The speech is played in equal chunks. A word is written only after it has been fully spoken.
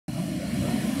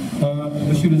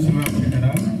Monsieur le secrétaire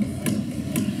général,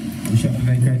 Monsieur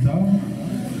Directeur,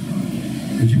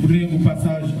 je voudrais au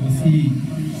passage aussi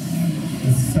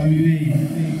saluer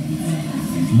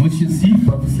Monsieur Si,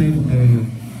 professeur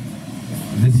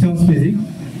de sciences physiques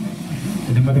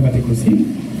et de mathématiques aussi.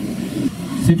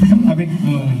 C'est toujours avec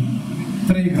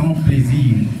un très grand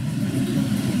plaisir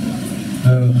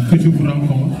que je vous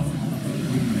rencontre,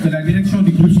 que la direction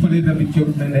du groupe scolaire de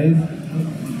Diop Mendès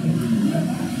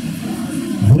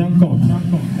vous rencontre.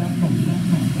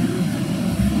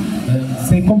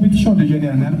 Ces compétitions de jeunes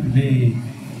en herbe,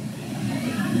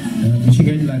 M.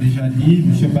 Gaël l'a déjà dit,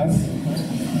 M. Bass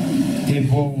et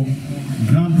vos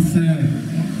grandes sœurs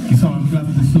qui sont en classe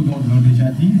de seconde l'ont déjà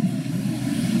dit,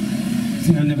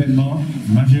 c'est un événement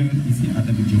majeur ici à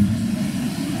Diop.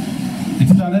 Et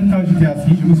tout à l'heure, quand j'étais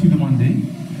assis, je me suis demandé,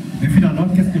 mais finalement,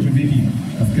 qu'est-ce que je vais vivre?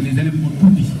 Parce que les élèves ont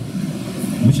tout dit.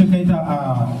 M.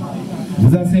 Keïta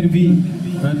vous a servi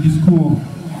un discours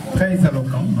très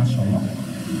éloquent, machallah.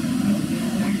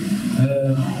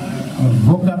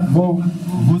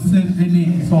 Vos sœurs aînées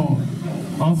qui sont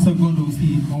en seconde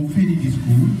aussi ont fait des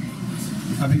discours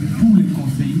avec tous les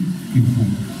conseils qu'il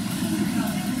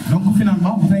faut. Donc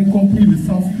finalement, vous avez compris le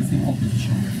sens de ces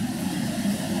compétitions.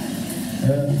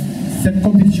 Cette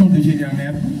compétition de génie en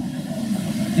herbe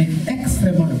est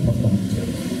extrêmement importante.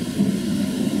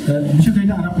 M.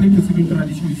 Gaïda a rappelé que c'est une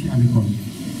tradition ici à l'école.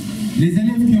 Les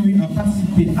élèves qui ont eu à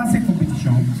participer à ces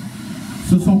compétitions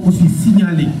se sont aussi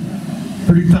signalés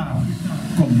plus tard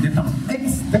comme étant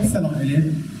d'excellents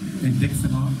élèves et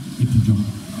d'excellents étudiants.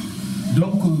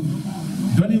 Donc,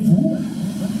 donnez-vous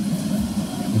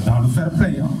dans le fair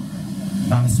play,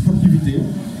 dans la sportivité,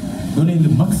 donnez le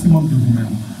maximum de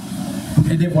vous-même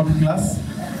pour aider votre classe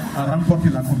à remporter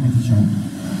la compétition.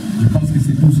 Je pense que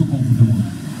c'est tout ce qu'on vous demande.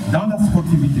 Dans la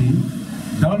sportivité,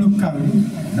 dans le calme,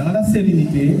 dans la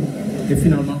sérénité, et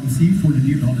finalement aussi, il faut le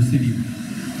dire, dans le sérieux.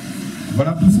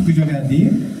 Voilà tout ce que j'avais à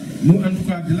dire. Nous, en tout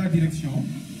cas, de la direction,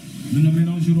 nous ne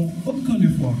mélangerons aucun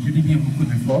effort, je dis bien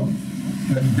aucun effort.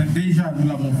 Déjà, nous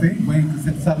l'avons fait. Vous voyez que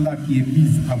cette salle-là qui est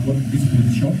mise à votre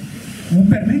disposition vous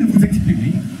permet de vous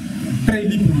exprimer très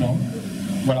librement,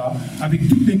 voilà, avec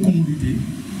toutes les commodités.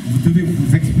 Vous devez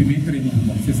vous exprimer très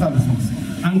librement. C'est ça le sens.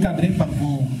 Encadré par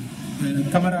vos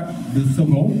camarades de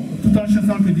second, tout en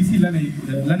sachant que d'ici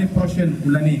l'année prochaine ou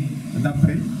l'année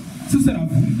d'après, ce sera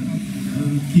vous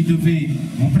qui devez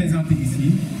vous présenter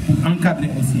ici pour encadrer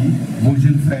aussi vos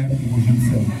jeunes frères et vos jeunes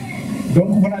sœurs.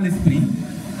 Donc voilà l'esprit.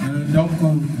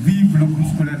 Vive le groupe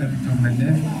scolaire de Diop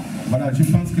Mendès. Voilà, je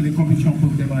pense que les compétitions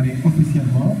peuvent démarrer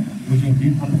officiellement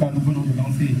aujourd'hui. En tout cas, nous venons de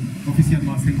lancer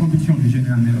officiellement ces compétitions de jeunes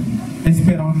en herbe,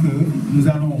 espérant que nous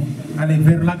allons aller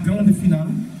vers la grande finale.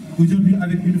 Aujourd'hui,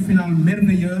 avec une finale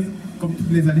merveilleuse, comme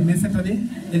toutes les années, mais cette année,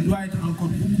 elle doit être encore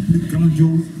beaucoup plus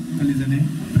grandiose que les années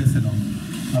précédentes.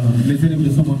 Alors, les élèves de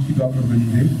ce monde qui doivent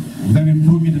organiser, vous avez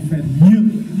promis de faire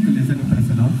mieux que les années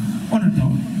précédentes. On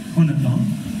attend, on attend.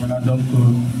 Voilà, donc,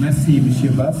 merci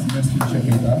M. Bass, merci M.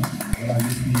 Keïta. Voilà,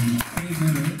 je suis très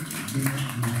heureux de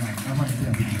avancer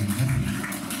avec vous.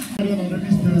 Dans la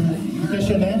remise du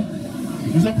questionnaire,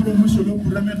 nous appelons M. Lo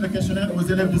pour remettre le questionnaire aux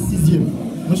élèves de 6e.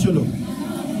 M. Lo.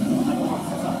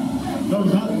 Donc,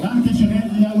 dans le questionnaire,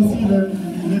 il y a aussi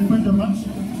les feuilles de match.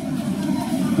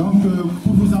 Donc,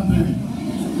 pour vous entraîner.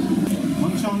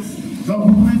 Bonne chance. Donc,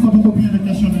 vous pouvez photocopier le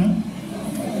questionnaire.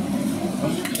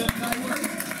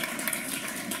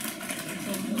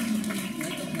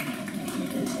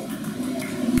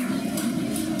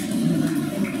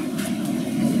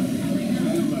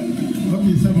 Ok,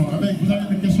 c'est bon. Vous avez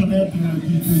le questionnaire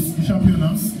du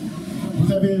championnat.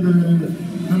 Vous avez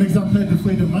un exemplaire de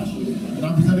feuille de match.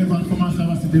 Donc, vous allez voir comment ça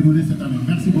va se dérouler cette année.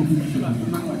 Merci beaucoup, M.